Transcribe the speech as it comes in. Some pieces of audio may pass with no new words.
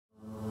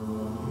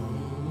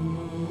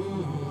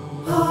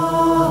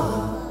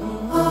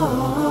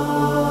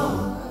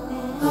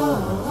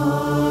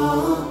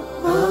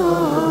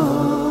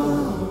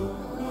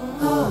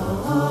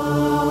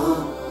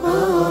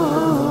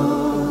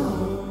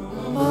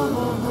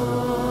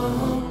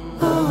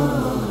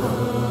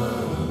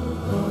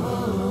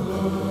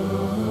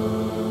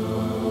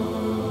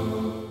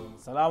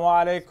Assalamu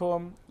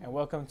alaikum and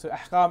welcome to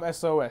Ahkam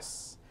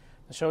SOS,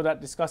 the show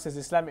that discusses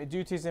Islamic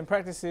duties and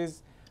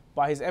practices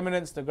by His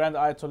Eminence the Grand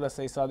Ayatollah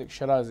Sayyid Sadiq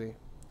Shirazi.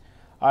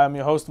 I am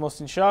your host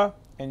Mohsin Shah,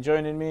 and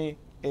joining me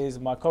is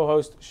my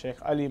co-host Shikh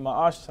Ali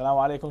Maash.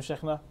 Assalamu alaikum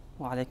Shaykhna.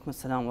 Wa alaikum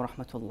assalam wa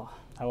rahmatullah.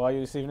 How are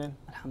you this evening?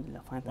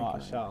 Alhamdulillah, fine, thank you.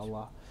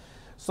 MashaAllah.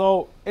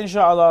 So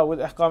inshallah with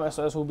Ahkam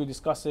SOS we'll be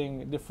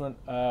discussing different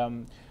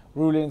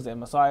rulings and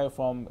Messiah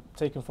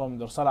taken from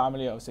the Risala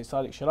Amaliyah of Sayyid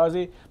Sadiq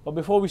Shirazi. But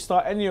before we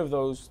start any of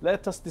those,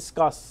 let us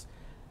discuss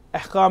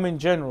Ahkam in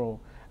general,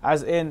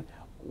 as in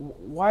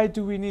why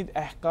do we need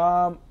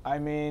Ahkam? I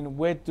mean,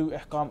 where do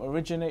Ahkam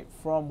originate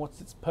from?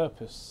 What's its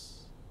purpose?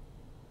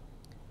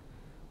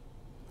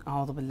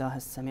 أعوذ بالله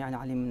السميع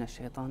العليم من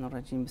الشيطان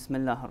الرجيم بسم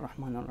الله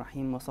الرحمن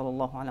الرحيم وصلى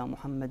الله على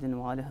محمد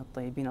وآله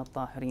الطيبين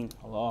الطاهرين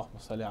اللهم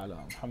صل على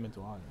محمد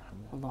وآل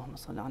محمد اللهم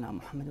صل على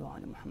محمد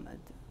وآل محمد.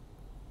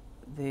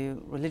 The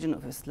religion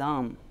of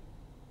Islam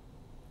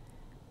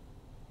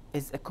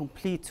is a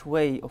complete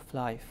way of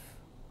life.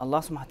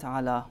 Allah subhanahu wa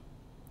ta'ala,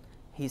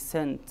 He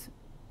sent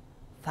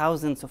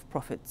thousands of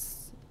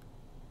prophets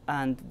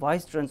and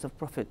vicegerents of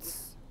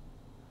prophets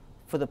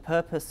for the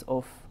purpose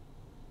of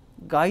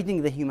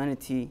guiding the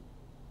humanity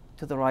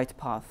to the right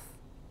path.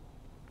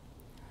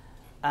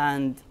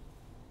 And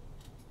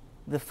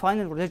the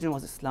final religion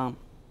was Islam.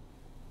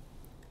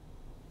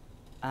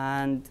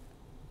 And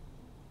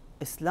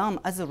Islam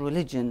as a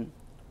religion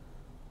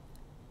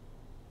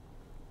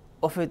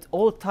offered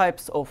all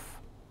types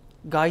of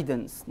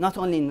guidance, not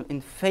only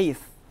in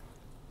faith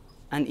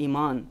and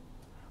Iman,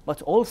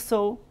 but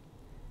also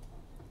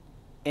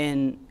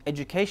in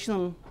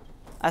educational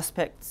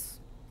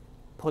aspects,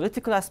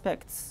 political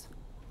aspects,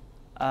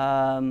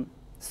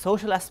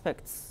 social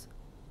aspects,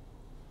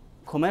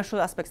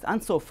 commercial aspects,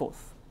 and so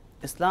forth.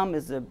 Islam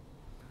is a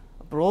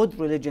broad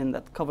religion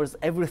that covers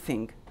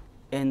everything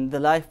in the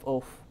life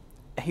of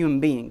a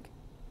human being.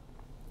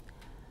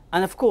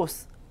 And of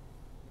course,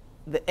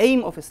 the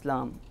aim of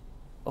Islam,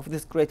 of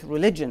this great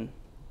religion,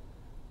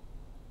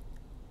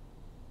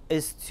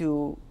 is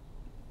to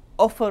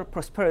offer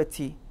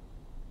prosperity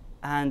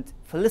and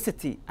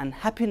felicity and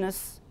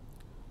happiness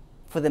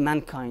for the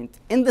mankind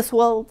in this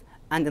world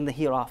and in the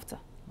hereafter.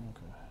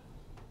 Okay.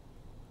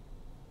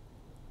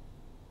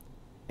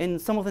 In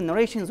some of the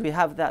narrations we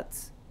have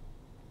that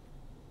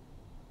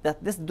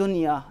this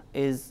dunya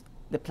is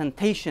the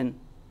plantation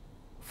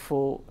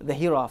for the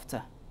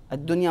hereafter.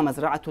 Ad-dunya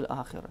mazra'atul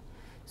akhirah.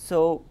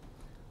 So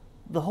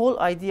the whole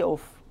idea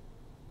of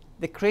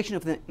the creation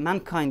of the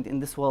mankind in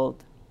this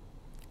world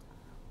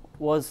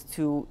was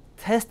to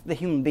test the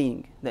human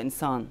being, the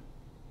insan,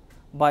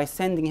 by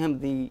sending him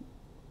the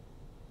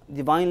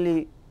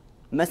divinely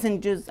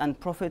messengers and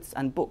prophets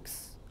and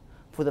books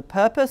for the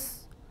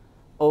purpose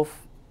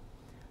of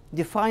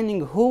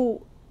defining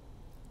who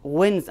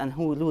wins and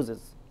who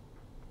loses.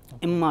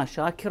 Imma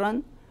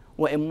shakiran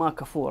wa imma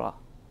kafura.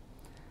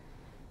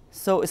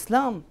 So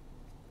Islam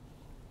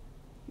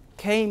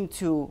came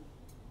to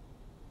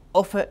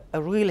offer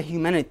a real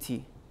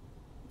humanity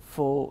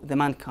for the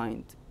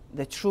mankind,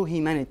 the true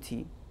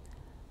humanity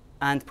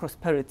and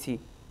prosperity.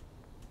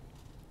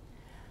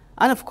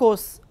 And of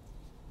course,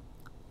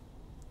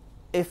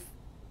 if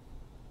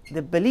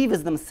the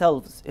believers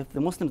themselves, if the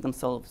Muslims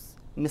themselves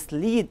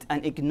mislead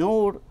and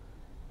ignore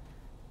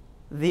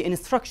the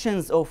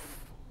instructions of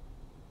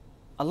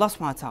Allah subhanahu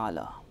wa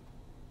ta'ala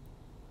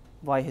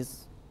by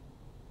His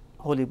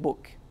holy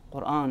book,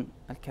 Quran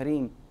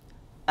al-Kareem,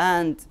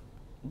 and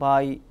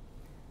by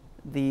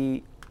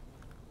the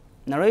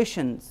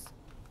narrations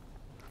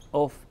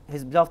of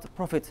His beloved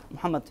Prophet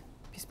Muhammad,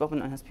 peace be upon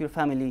him, and his pure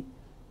family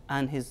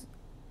and his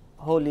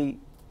holy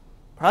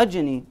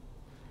progeny,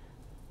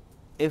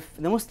 if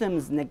the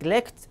Muslims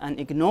neglect and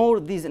ignore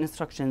these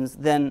instructions,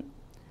 then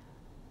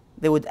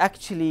they would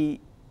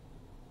actually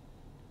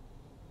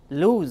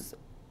lose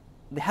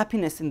the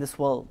happiness in this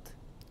world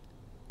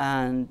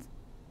and,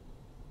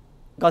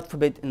 God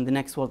forbid, in the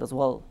next world as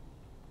well.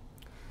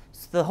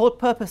 So the whole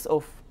purpose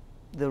of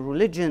the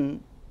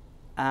religion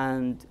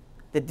and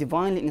the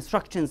divine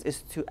instructions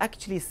is to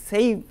actually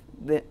save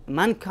the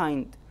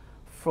mankind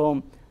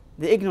from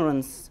the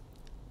ignorance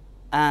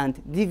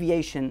and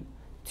deviation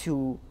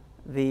to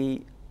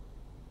the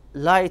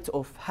light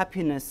of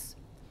happiness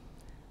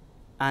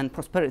and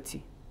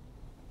prosperity.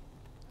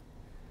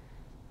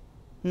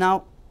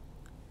 Now,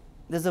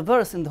 there's a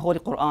verse in the Holy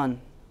Quran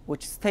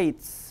which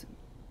states,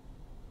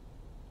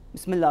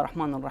 Bismillah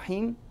ar-Rahman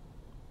ar-Rahim,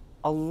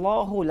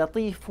 Allahu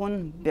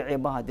latifun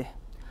bi'ibadih.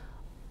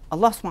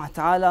 Allah subhanahu wa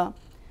ta'ala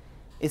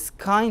is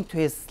kind to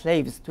His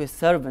slaves, to His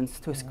servants,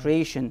 to His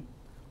creation.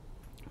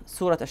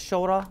 Surah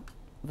Ash-Shura,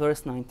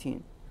 verse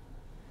 19.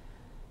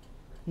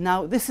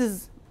 Now, this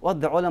is what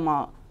the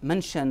ulama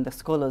mentioned, the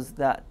scholars,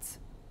 that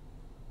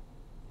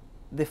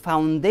the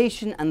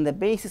foundation and the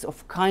basis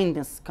of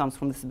kindness comes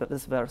from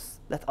this verse,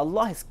 that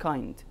Allah is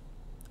kind.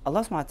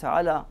 Allah subhanahu wa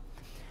ta'ala,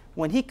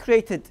 when He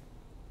created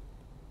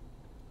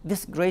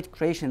this great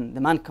creation,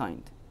 the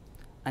mankind,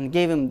 and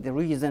gave him the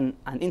reason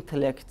and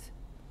intellect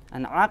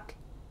and aql,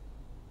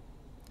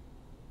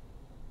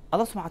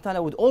 Allah subhanahu wa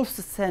ta'ala would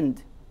also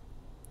send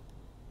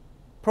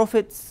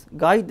prophets,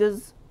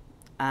 guides,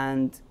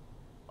 and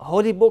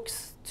holy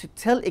books to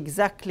tell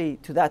exactly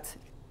to that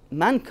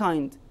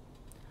mankind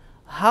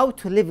how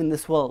to live in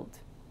this world,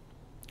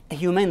 a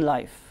humane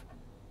life.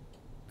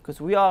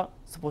 Because we are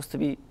supposed to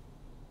be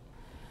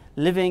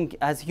living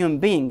as human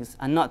beings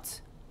and not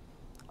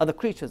other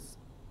creatures.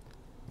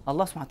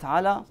 Allah subhanahu wa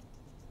ta'ala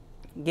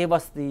gave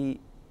us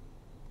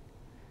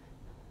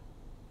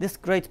this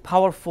great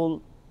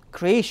powerful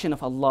creation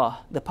of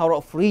Allah, the power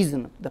of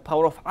reason, the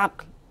power of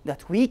aql,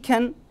 that we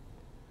can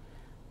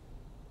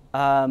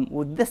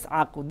with this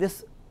aql, with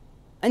this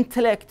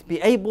intellect, be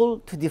able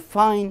to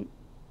define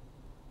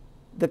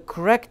the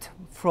correct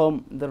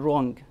from the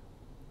wrong,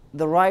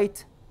 the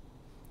right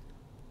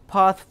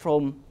path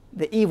from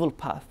the evil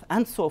path,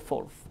 and so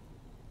forth.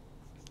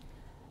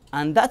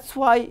 And that's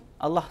why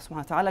Allah subhanahu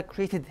wa ta'ala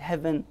created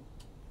heaven,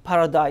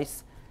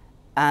 paradise,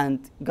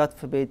 and God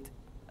forbid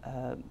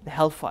the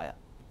hellfire.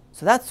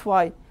 So that's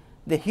why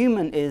the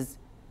human is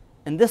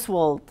in this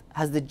world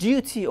has the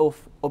duty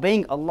of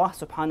obeying Allah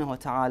subhanahu wa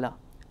ta'ala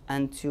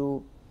and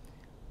to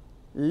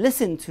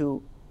listen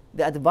to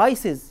the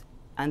advices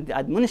and the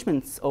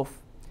admonishments of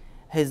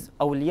his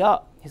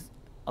awliya,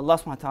 Allah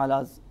subhanahu wa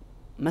ta'ala's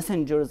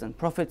messengers and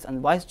prophets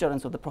and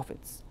vicegerents of the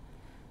prophets,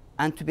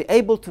 and to be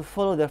able to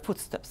follow their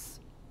footsteps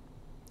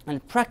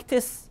and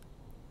practice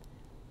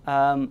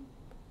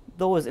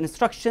those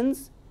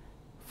instructions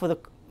for the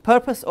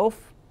purpose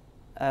of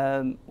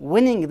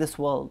winning this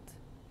world.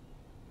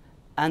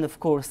 And of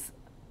course,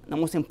 the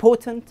most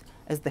important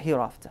is the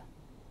hereafter.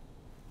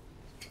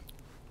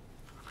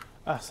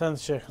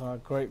 Ahsan, Sheikh,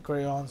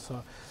 great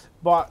answer.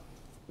 But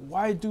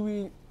why do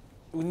we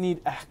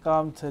need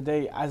ahkam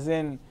today? As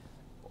in,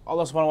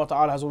 Allah subhanahu wa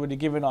ta'ala has already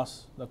given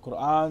us the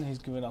Quran, He's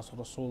given us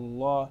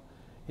Rasulullah,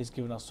 He's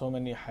given us so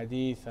many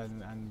hadith,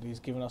 and He's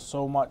given us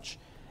so much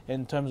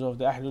in terms of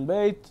the Ahlul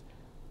Bayt.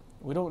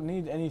 We don't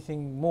need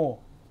anything more,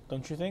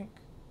 don't you think?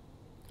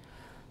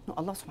 No,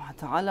 Allah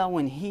subhanahu wa ta'ala,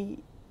 when He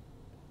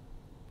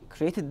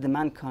created the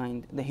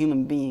mankind, the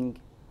human being,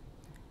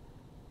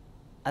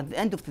 at the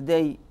end of the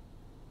day,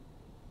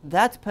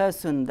 that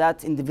person,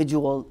 that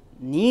individual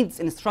needs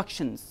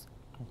instructions.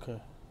 Okay.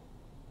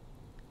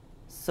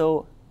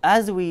 So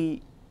as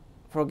we,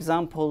 for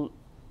example,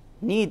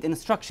 need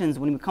instructions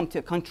when we come to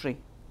a country,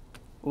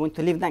 we want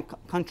to live in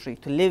that country,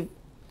 to live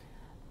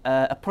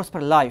a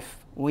prosperous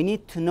life, we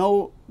need to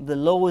know the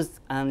laws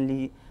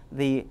and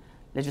the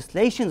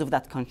legislations of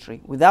that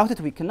country. Without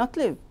it, we cannot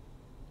live.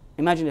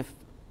 Imagine if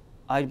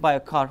I buy a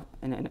car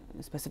in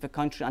a specific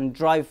country and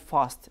drive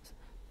fast,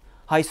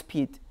 high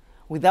speed,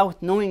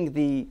 without knowing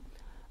the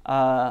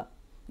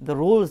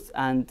rules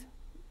and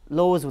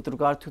laws with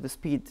regard to the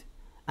speed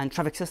and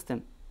traffic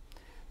system.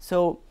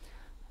 So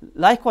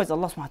likewise,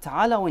 Allah subhanahu wa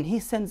ta'ala, when He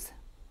sends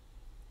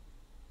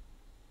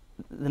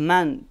the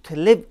man to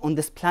live on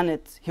this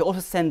planet, He also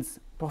sends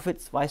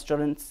prophets,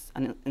 vicegerents,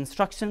 and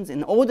instructions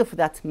in order for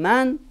that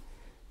man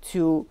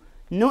to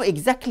know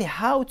exactly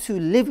how to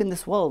live in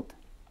this world.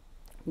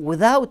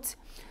 Without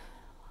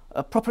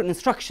proper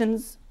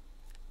instructions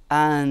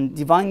and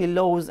divinely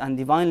laws and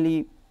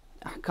divinely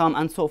ahkam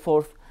and so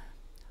forth,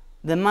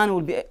 the man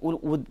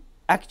would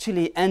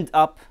actually end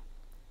up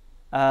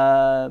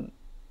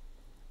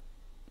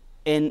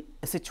in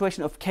a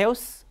situation of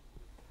chaos,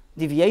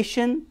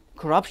 deviation,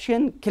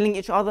 corruption, killing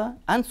each other,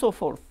 and so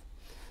forth.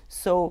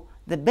 So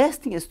the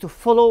best thing is to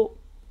follow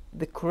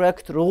the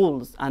correct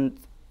rules, and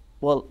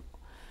well,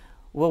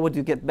 where would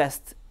you get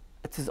best?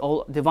 It is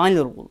all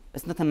divinely rule.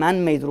 It's not a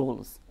man-made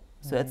rules.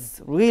 So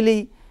it's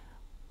really,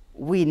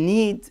 we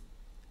need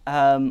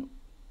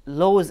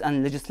laws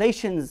and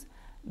legislations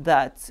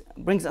that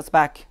brings us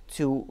back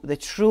to the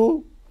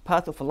true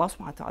path of Allah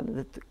subhanahu wa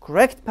ta'ala, the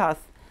correct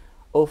path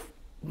of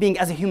being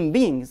as a human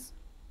beings.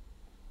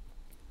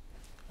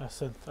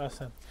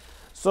 Ahsan.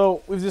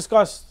 So we've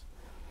discussed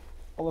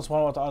Allah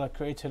subhanahu wa ta'ala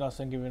creating us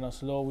and giving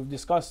us law. We've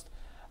discussed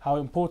how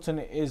important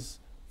it is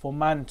for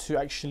man to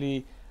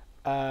actually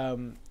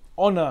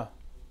honor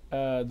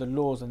the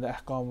laws and the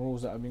ahkam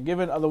rules that have been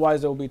given.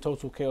 Otherwise there will be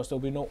total chaos, there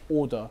will be no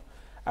order.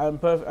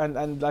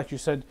 And like you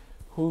said,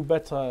 who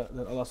better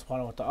than Allah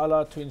subhanahu wa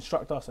ta'ala to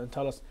instruct us and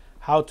tell us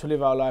how to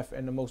live our life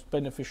in the most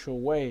beneficial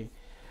way.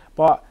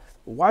 But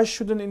why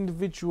should an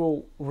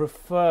individual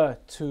refer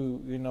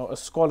to a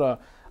scholar?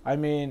 I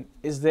mean,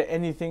 is there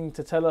anything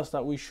to tell us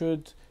that we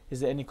should? Is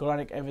there any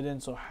Quranic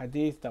evidence or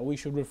hadith that we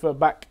should refer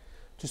back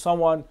to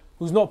someone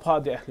who's not part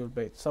of the Ahlul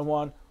Bayt,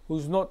 someone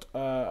who's not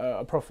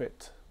a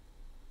prophet?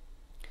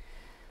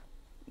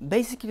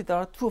 Basically, there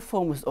are two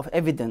forms of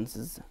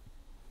evidences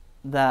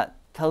that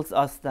tells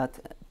us that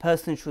a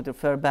person should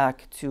refer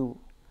back to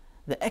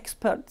the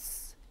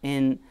experts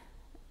in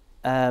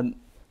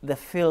the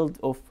field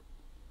of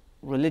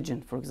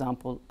religion, for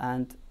example,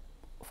 and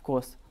of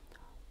course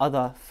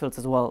other fields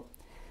as well.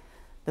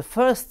 The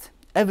first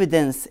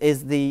evidence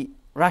is the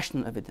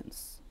rational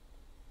evidence,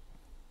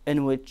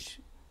 in which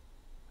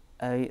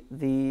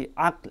the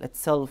aql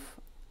itself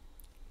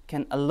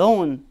can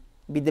alone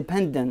be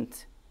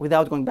dependent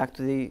without going back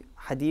to the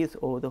hadith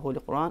or the Holy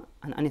Quran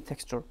and any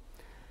texture.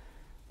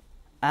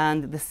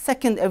 And the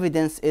second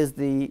evidence is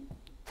the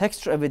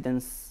textual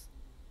evidence,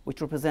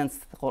 which represents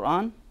the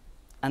Quran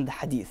and the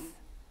hadith.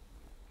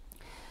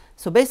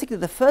 So basically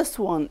the first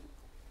one,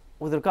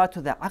 with regard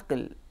to the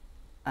aql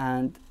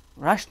and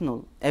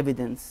rational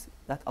evidence,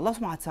 that Allah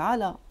subhanahu wa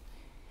ta'ala,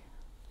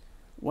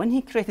 when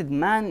He created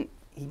man,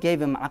 He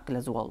gave him aql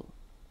as well,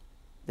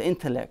 the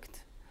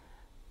intellect.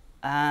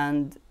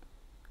 And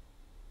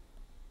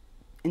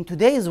in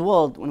today's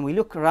world, when we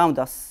look around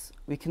us,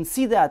 we can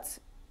see that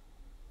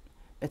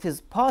it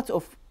is part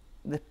of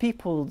the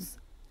people's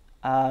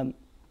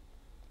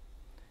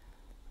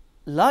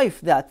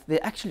life that they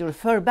actually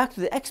refer back to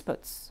the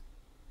experts.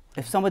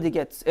 If somebody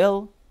gets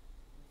ill,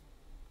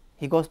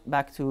 he goes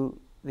back to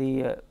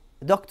the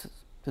doctors,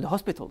 to the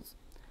hospitals.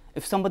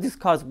 If somebody's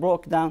car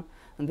broke down,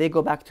 and they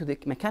go back to the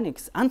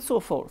mechanics, and so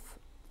forth.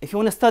 If you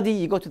want to study,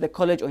 you go to the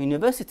college or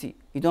university.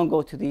 You don't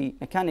go to the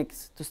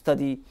mechanics to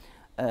study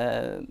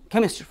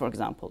chemistry, for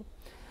example.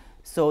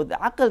 So the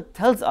aql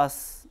tells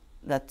us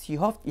that you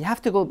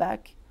have to go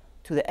back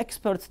to the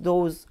experts,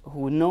 those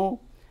who know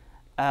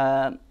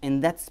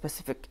in that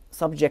specific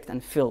subject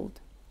and field,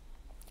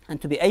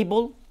 and to be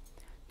able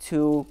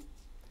to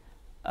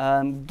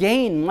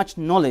gain much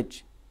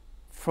knowledge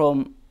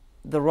from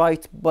the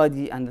right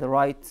body and the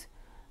right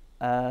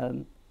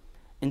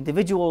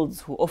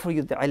individuals who offer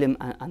you the ilm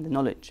and the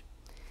knowledge.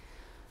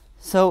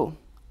 So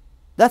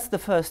that's the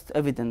first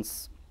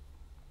evidence.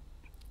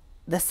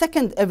 The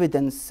second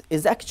evidence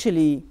is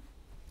actually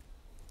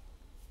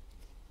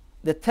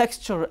the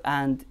texture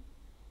and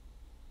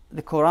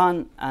the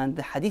Quran and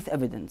the hadith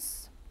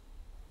evidence.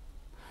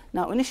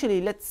 Now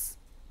initially, let's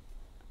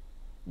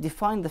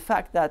define the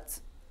fact that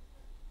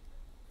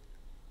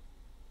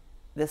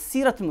the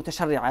Sirat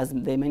al-Mutasharri'a, as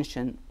they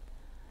mention,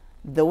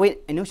 the way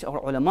in which our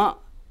ulama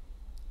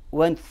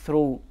went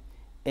through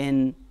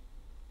in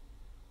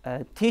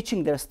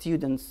teaching their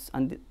students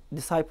and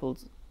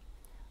disciples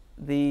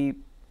the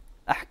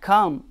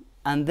ahkam,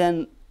 and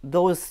then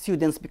those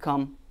students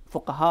become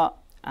fuqaha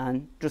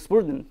and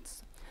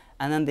jurisprudents,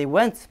 and then they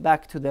went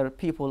back to their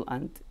people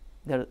and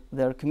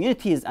their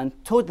communities and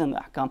taught them the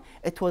ahkam.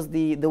 It was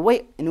the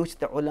way in which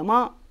the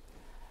ulama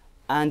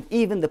and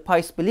even the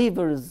pious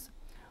believers'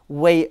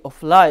 way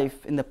of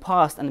life in the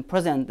past and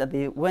present, that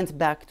they went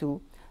back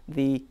to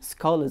the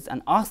scholars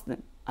and asked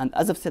them. And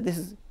as I've said, this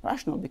is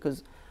rational,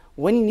 because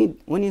when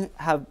you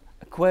have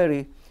a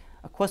query,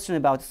 a question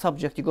about a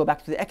subject, you go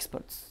back to the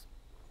experts.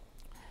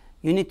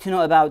 You need to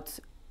know about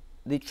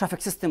the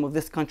traffic system of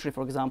this country,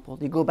 for example.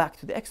 You go back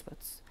to the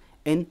experts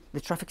in the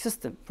traffic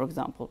system, for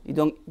example. You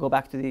don't go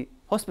back to the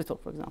hospital,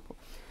 for example.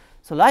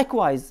 So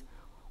likewise,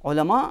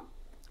 ulama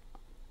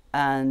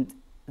and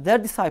their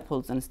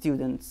disciples and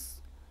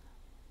students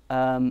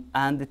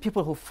and the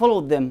people who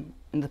followed them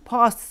in the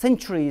past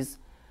centuries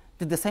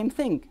did the same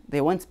thing.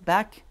 They went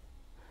back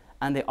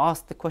and they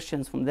asked the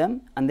questions from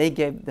them, and they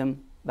gave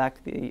them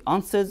back the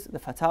answers, the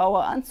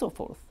fatawa, and so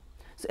forth.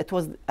 So it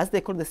was, as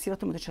they call the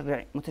Sirat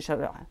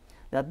al-Mutasharri'a,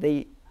 that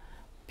the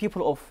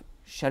people of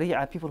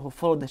Sharia, people who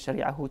followed the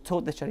Sharia, who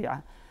taught the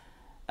Sharia,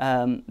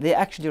 they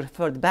actually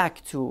referred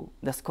back to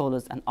the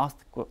scholars and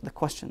asked the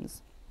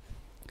questions.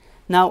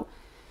 Now,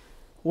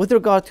 with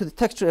regard to the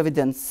textual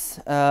evidence,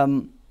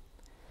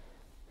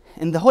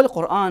 in the Holy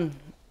Quran,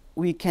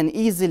 we can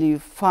easily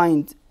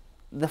find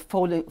the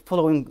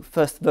following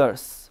first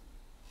verse.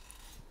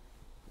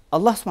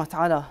 Allah subhanahu wa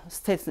ta'ala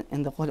states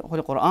in the Holy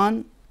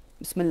Quran,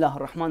 Bismillah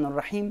ar-Rahman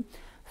ar-Rahim,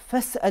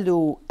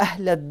 فَاسْأَلُوا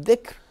أَهْلَ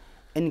الذِّكْرِ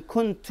إِن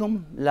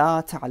كُنْتُمْ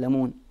لَا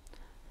تَعْلَمُونَ.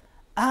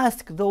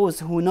 Ask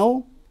those who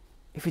know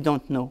if you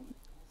don't know.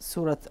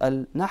 Surah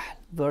Al-Nahl,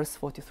 verse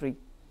 43.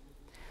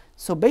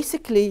 So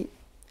basically,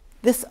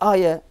 this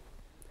ayah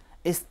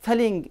is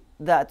telling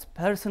that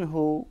person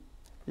who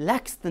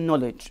lacks the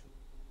knowledge,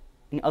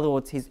 in other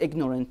words, he's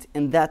ignorant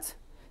in that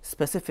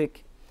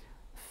specific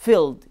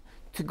field,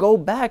 to go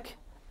back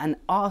and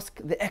ask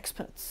the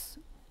experts,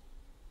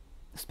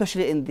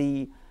 especially in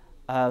the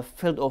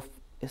field of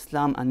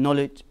Islam and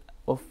knowledge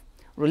of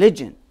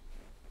religion.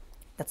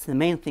 That's the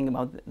main thing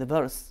about the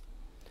verse.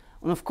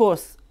 And of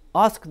course,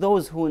 ask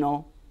those who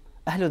know.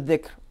 Ahlul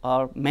Dhikr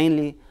are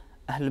mainly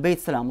Ahlul Bayt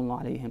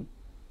Salamullah alayhim,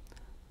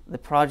 the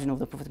progeny of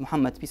the Prophet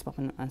Muhammad, peace be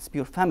upon him, and his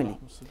pure family.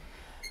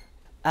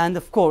 And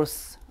of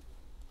course,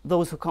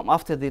 those who come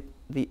after the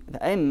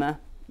A'immah,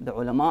 the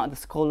ulama, the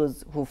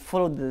scholars who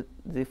followed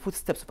the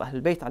footsteps of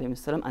Ahlul Bayt alayhim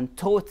salam and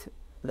taught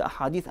the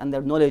ahadith and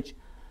their knowledge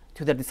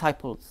to their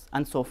disciples,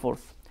 and so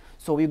forth.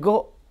 So we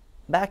go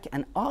back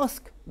and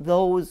ask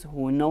those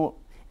who know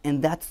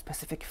in that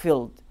specific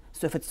field.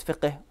 So if it's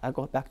fiqh, I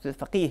go back to the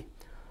faqih,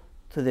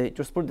 to the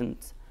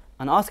jurisprudence,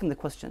 and ask them the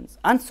questions,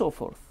 and so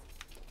forth.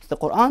 So the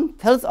Quran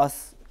tells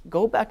us,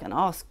 go back and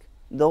ask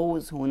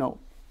those who know.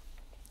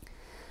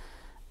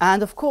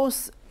 And of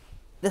course,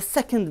 the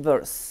second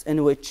verse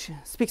in which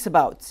speaks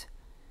about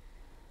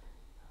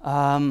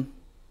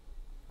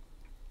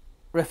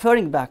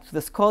referring back to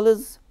the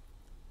scholars,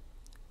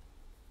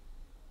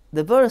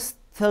 the verse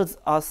tells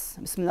us,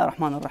 Bismillah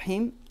ar-Rahman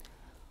ar-Rahim,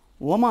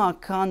 وَمَا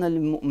كَانَ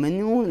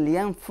الْمُؤْمِنُونَ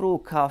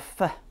لِيَنْفِرُوا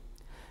كَافَّةً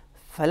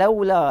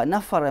فَلَوْلَا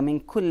نَفَرَ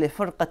مِنْ كُلِّ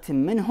فِرْقَةٍ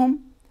مِّنْهُمْ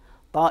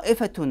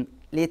طَائِفَةٌ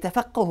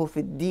لِيَتَفَقَّهُوا فِي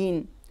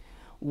الدِّينِ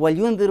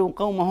وَلْيُنذِرُوا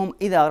قَوْمَهُمْ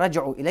إِذَا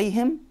رَجَعُوا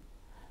إِلَيْهِمْ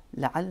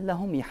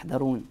لَعَلَّهُمْ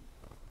يَحْذَرُونَ.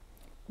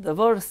 The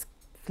verse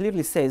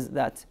clearly says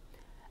that,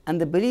 and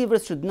the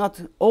believers should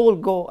not all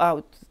go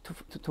out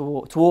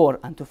to war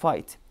and to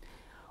fight.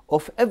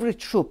 Of every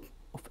troop,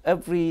 of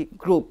every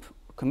group,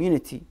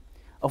 community,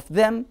 of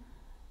them,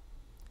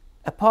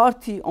 a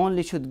party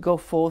only should go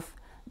forth,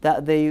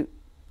 that they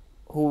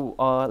who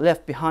are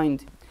left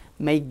behind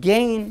may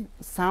gain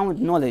sound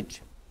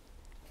knowledge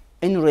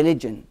in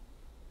religion.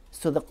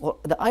 So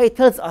the ayah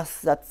tells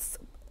us that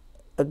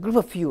a group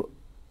of you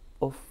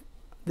of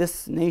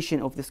this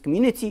nation, of this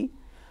community,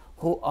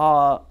 who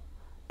are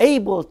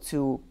able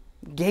to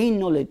gain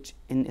knowledge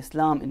in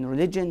Islam, in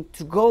religion,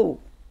 to go,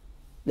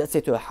 let's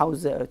say, to a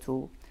house or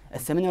to a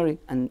seminary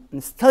and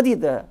study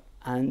there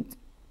and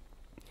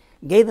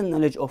gain the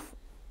knowledge of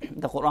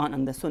the Quran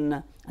and the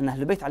Sunnah and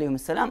Ahlul Bayt alayhim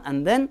salam,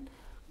 and then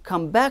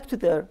come back to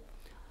their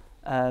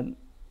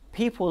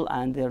people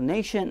and their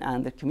nation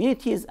and their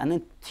communities and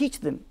then teach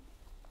them.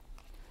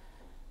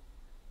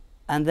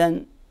 And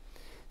then,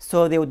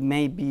 so they would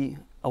may be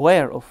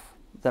aware of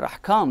their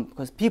ahkam,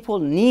 because people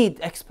need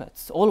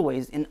experts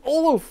always in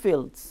all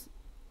fields.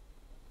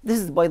 This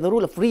is by the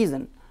rule of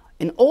reason.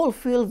 In all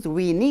fields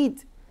we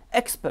need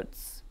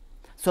experts.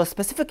 So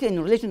specifically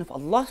in religion of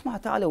Allah subhanahu wa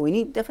ta'ala, we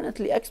need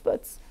definitely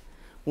experts.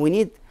 We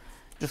need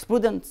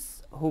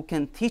jurisprudents who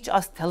can teach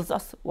us, tells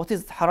us what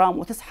is haram,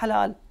 what is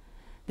halal.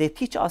 They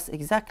teach us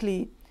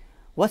exactly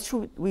what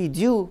should we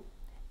do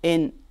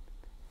in,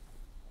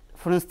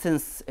 for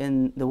instance,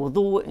 in the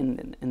wudu,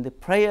 in the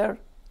prayer,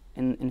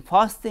 in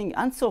fasting,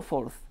 and so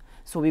forth.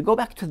 So we go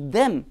back to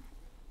them.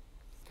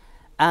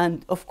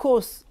 And of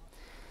course,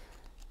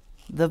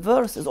 the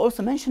verse is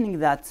also mentioning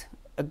that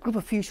a group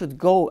of you should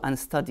go and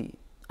study.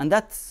 And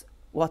that's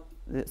what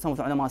some of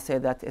the ulama say,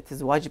 that it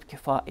is wajib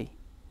kifa'i.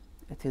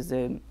 It is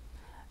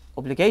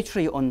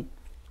obligatory on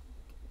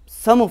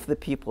some of the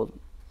people,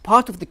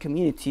 part of the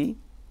community,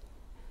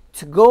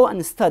 to go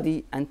and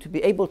study and to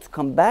be able to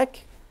come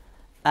back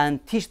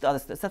and teach the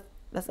others.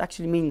 That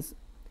actually means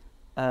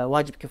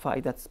wajib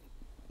kifa'i. That's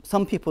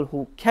some people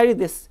who carry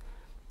this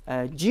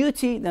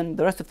duty, then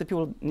the rest of the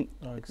people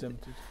are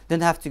exempted.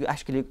 Don't have to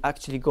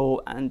actually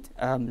go and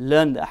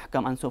learn the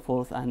ahkam and so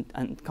forth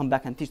and come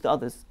back and teach the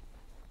others.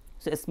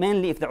 So it's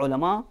mainly if the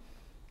ulama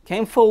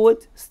came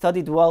forward,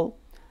 studied well,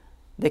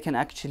 they can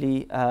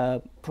actually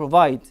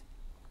provide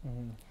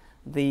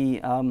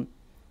the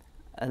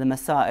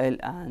masail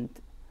and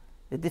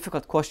the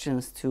difficult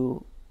questions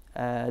to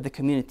the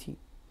community.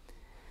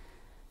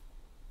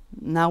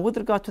 Now, with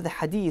regard to the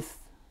hadith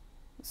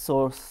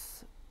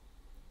source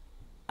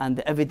and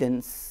the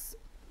evidence,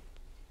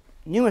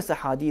 numerous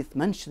hadith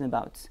mention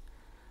about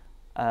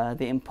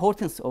the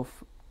importance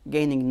of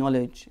gaining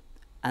knowledge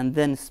and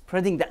then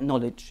spreading that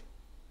knowledge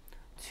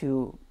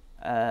to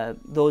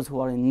those who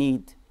are in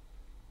need.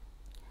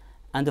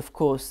 And of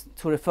course,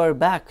 to refer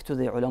back to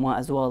the ulama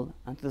as well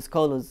and to the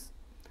scholars.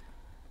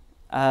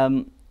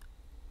 One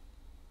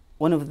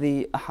of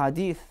the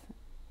hadith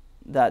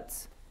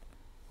that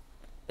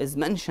is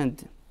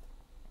mentioned,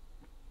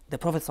 the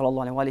Prophet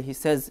ﷺ, he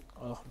says,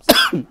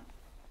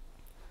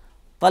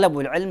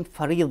 طلب العلم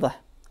فريضة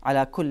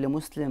على كل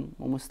مسلم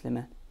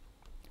ومسلمة.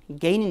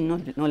 Gaining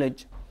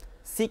knowledge,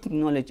 seeking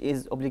knowledge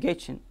is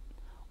obligation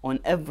on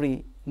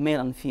every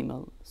male and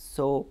female.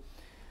 So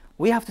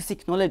we have to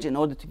seek knowledge in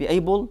order to be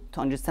able to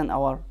understand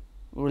our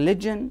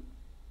religion,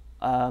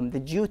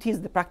 the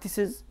duties, the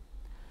practices,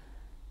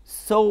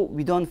 so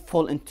we don't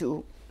fall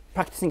into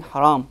practicing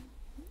haram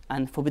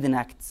and forbidden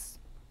acts,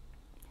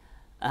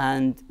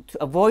 and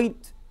to avoid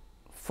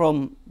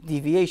from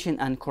deviation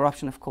and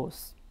corruption, of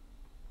course.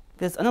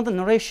 There's another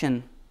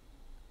narration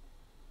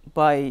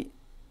by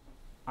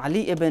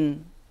Ali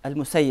ibn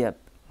al-Musayyab,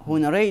 who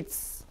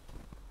narrates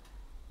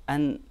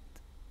and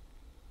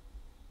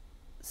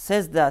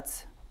says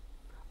that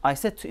I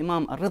said to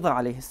Imam al-Ridha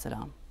alayhi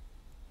salam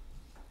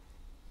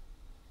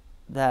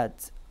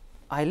that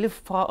I live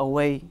far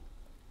away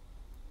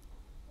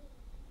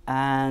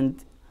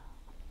and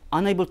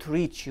unable to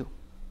reach you,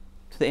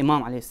 to the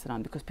Imam alayhi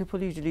salam, because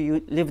people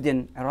usually lived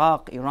in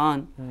Iraq,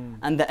 Iran,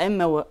 and the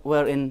Imam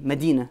were in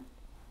Medina,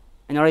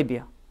 in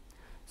Arabia.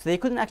 So they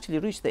couldn't actually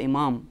reach the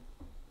Imam.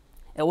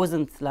 It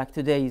wasn't like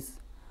today's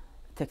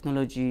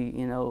technology,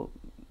 you know,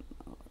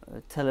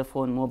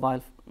 telephone,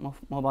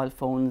 mobile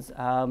phones,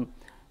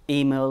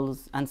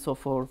 emails, and so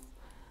forth.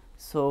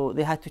 So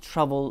they had to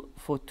travel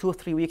for 2 or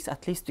 3 weeks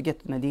at least to get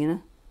to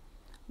Medina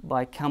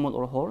by camel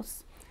or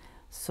horse.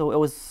 So it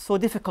was so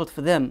difficult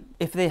for them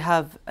if they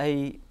have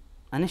an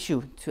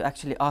issue to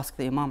actually ask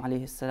the Imam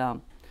alayhi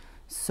salam.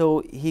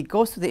 So he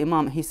goes to the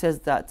Imam, he says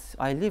that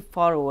I live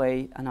far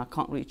away and I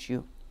can't reach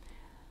you.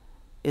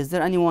 Is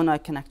there anyone I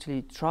can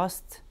actually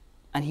trust?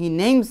 And he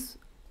names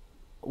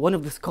one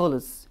of the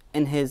scholars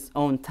in his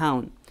own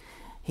town.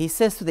 He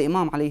says to the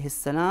Imam alayhi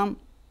salam,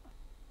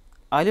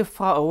 I live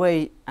far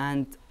away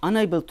and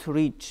unable to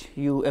reach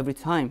you every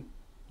time.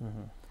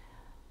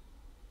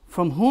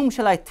 From whom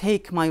shall I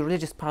take my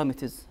religious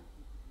parameters?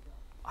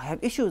 I have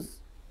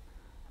issues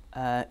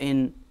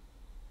in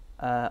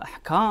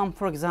ahkam,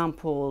 for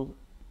example,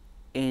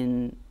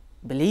 in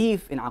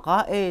belief, in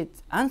aqa'id,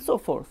 and so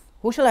forth.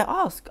 Who shall I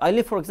ask? I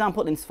live, for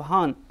example, in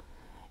Isfahan,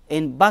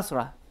 in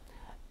Basra,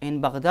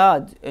 in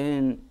Baghdad,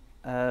 in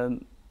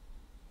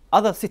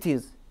other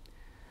cities.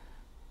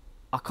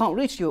 I can't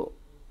reach you,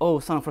 O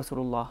son of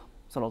Rasulullah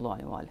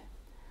sallallahu alaihi wasallam.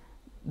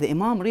 The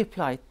Imam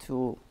replied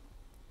to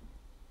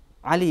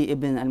Ali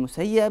ibn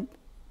al-Musayyab.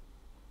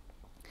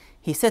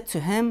 He said to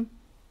him,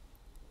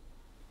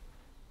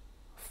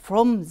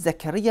 from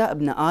Zakaria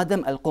ibn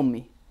Adam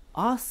al-Qummi,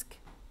 ask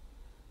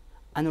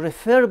and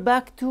refer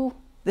back to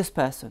this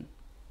person,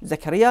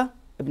 Zakaria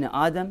ibn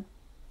Adam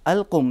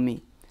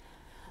al-Qummi,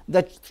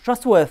 the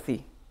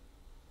trustworthy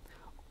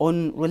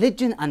on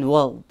religion and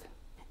world.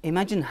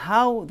 Imagine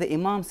how the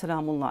Imam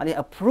Salamullah alayhi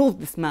approved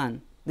this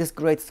man, this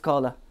great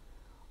scholar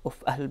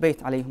of Ahlul Bayt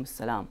alayhim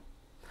salam,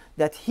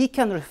 that he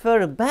can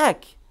refer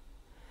back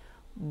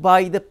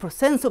by the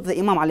presence of the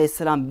Imam alayhi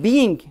salam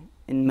being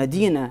in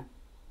Medina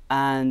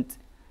and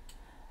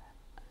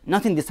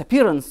not in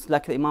disappearance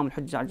like the Imam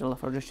al-Hujjah Ajjallahu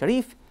Farajahu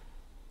Sharif.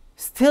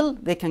 Still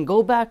they can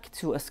go back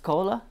to a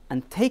scholar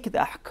and take the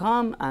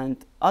ahkam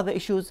and other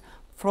issues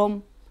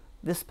from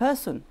this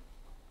person.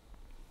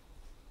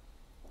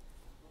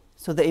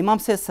 So the Imam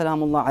says,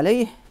 Salamullah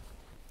alayh,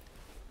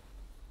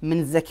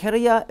 من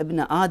زكريا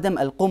ابن آدم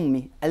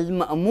القمي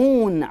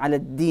المأمون على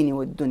الدين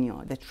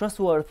والدنيا, the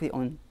trustworthy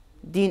on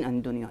deen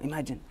and dunya.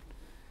 Imagine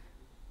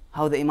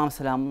how the Imam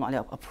Salamullah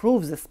alayh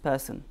approves this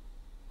person,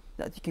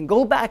 that you can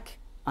go back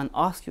and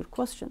ask your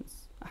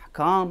questions,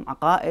 ahkam,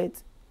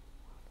 aqa'id,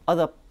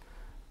 other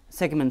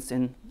segments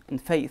in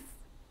faith.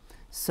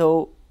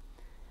 So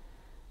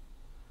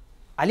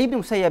Ali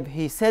ibn Musayyab,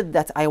 he said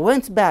that I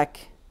went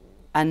back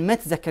and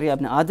met Zakaria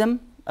ibn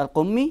Adam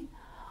al-Qummi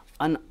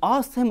and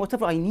asked him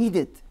whatever I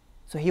needed.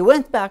 So he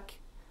went back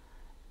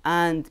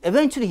and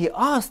eventually he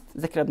asked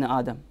Zakaria ibn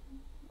Adam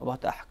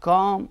about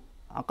ahkam,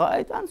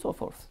 aqa'id and so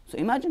forth. So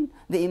imagine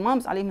the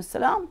Imams alayhim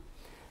salam,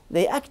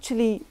 they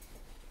actually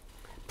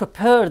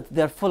prepared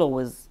their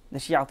followers, the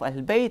Shia of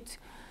Ahlul Bayt,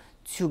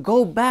 to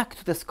go back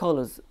to the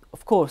scholars,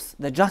 of course,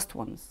 the just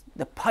ones,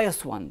 the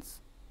pious ones,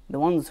 the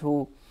ones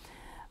who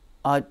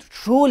are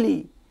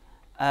truly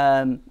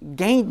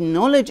gained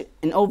knowledge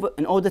in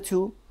order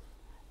to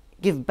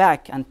give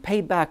back and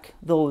pay back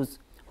those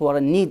who are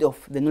in need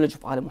of the knowledge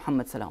of Ali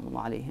Muhammad sallallahu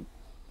alayhim.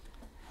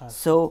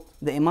 So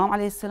the Imam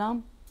alayhi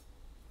salam,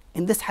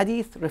 in this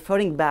hadith,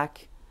 referring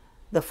back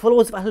the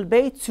followers of Ahlul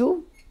Bayt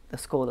to the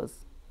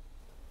scholars.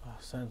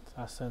 Ahsant,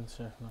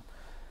 Shaykhna.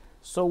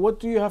 So what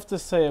do you have to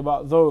say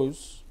about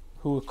those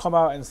who come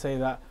out and say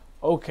that,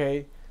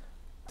 okay,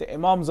 the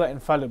Imams are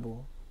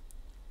infallible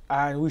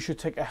and we should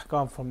take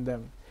ahkam from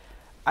them?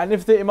 And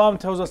if the Imam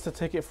tells us to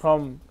take it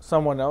from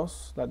someone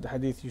else, like the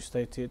hadith you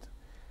stated,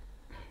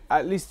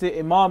 at least the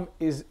Imam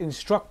is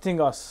instructing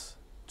us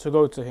to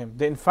go to him.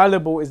 The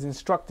infallible is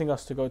instructing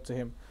us to go to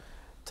him.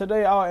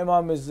 Today our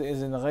Imam is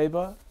in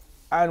Ghaiba,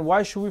 and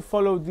why should we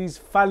follow these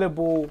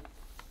fallible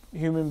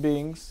human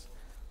beings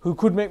who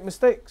could make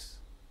mistakes?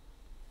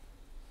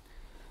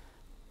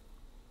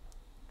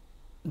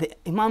 The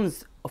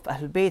Imams of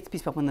Ahlul Bayt,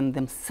 peace be upon them,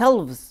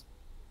 themselves,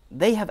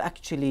 they have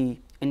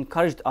actually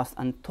encouraged us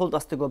and told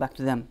us to go back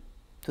to them,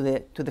 to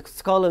the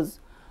scholars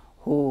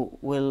who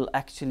will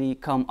actually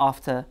come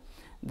after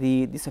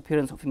the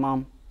disappearance of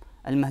Imam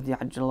al-Mahdi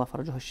Ajjallahu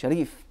Farajahu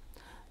Sharif,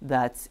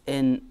 that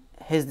in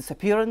his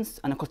disappearance,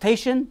 and a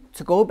quotation,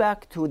 to go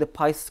back to the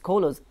pious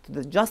scholars, to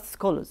the just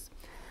scholars.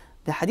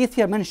 The hadith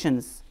here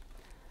mentions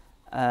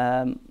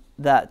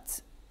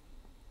that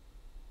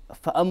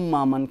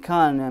فأما من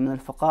كان من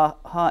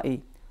الفقهاء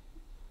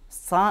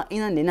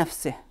صائنا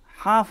لنفسه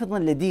حافظا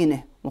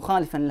لدينه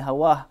مخالفا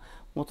لهواه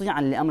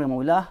مطيعا لأمر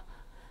مولاه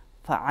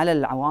فعلى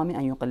العوام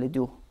أن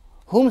يقلدوه.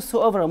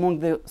 Whomsoever among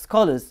the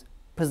scholars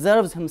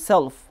preserves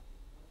himself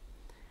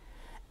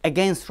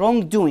against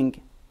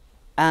wrongdoing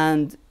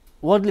and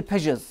worldly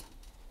pleasures,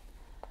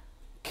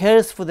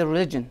 cares for the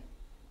religion,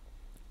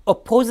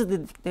 opposes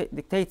the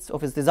dictates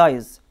of his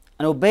desires,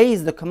 and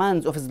obeys the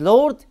commands of his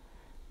Lord,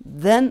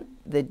 then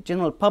the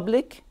general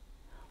public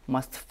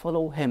must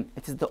follow him.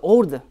 It is the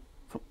order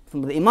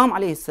from the Imam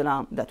alayhi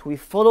salam that we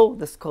follow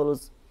the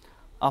scholars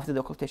after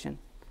the occultation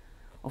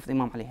of the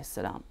Imam alayhi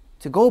salam,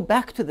 to go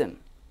back to them.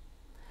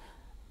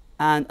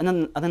 And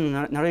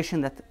another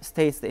narration that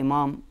states the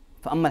Imam,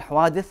 فَأَمَّا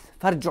الْحَوَادِث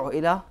فَارْجُعُوا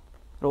إِلَى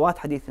رُوَاةِ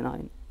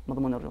حَدِيثِنَا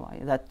مَضْمُونَ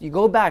الرِّوَايَةِ, that you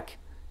go back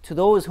to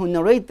those who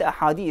narrate the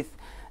ahadith,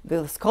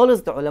 the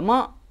scholars, the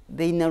ulama,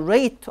 they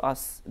narrate to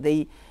us,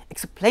 they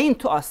explain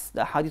to us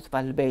the ahadith of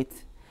Ahlul Bayt.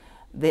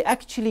 They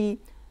actually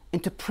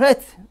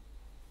interpret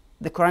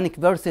the Quranic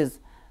verses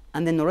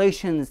and the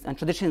narrations and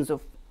traditions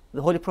of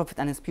the Holy Prophet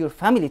and his pure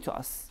family to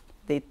us.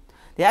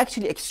 They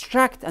actually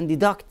extract and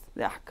deduct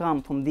the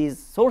ahkam from these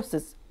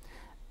sources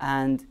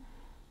and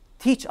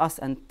teach us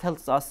and tell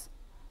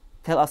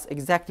us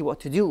exactly what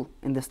to do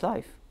in this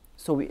life.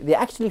 So they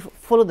actually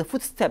follow the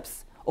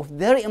footsteps of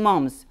their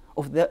imams,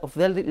 of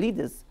their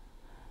leaders.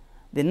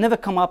 They never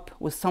come up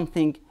with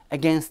something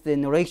against the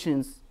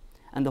narrations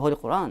and the Holy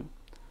Quran.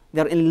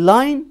 They're in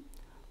line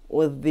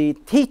with the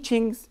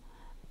teachings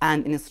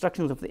and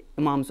instructions of the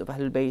imams of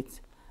Ahlul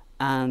Bayt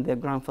and their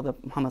grandfather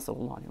Muhammad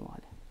sallallahu alaihi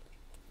wasallam.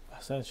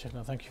 Ahsan,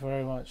 Shaykhna, thank you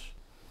very much.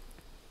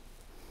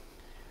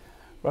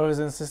 Brothers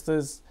and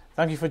sisters,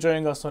 thank you for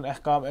joining us on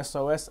Ahkam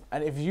SOS.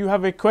 And if you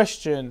have a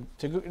question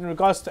in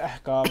regards to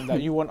Ahkam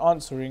that you want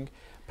answering,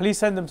 please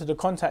send them to the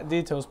contact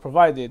details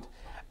provided,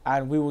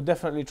 and we will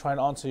definitely try and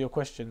answer your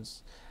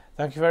questions.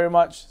 Thank you very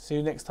much. See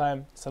you next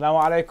time.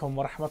 Assalamu alaikum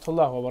wa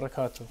rahmatullah wa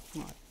barakatuh.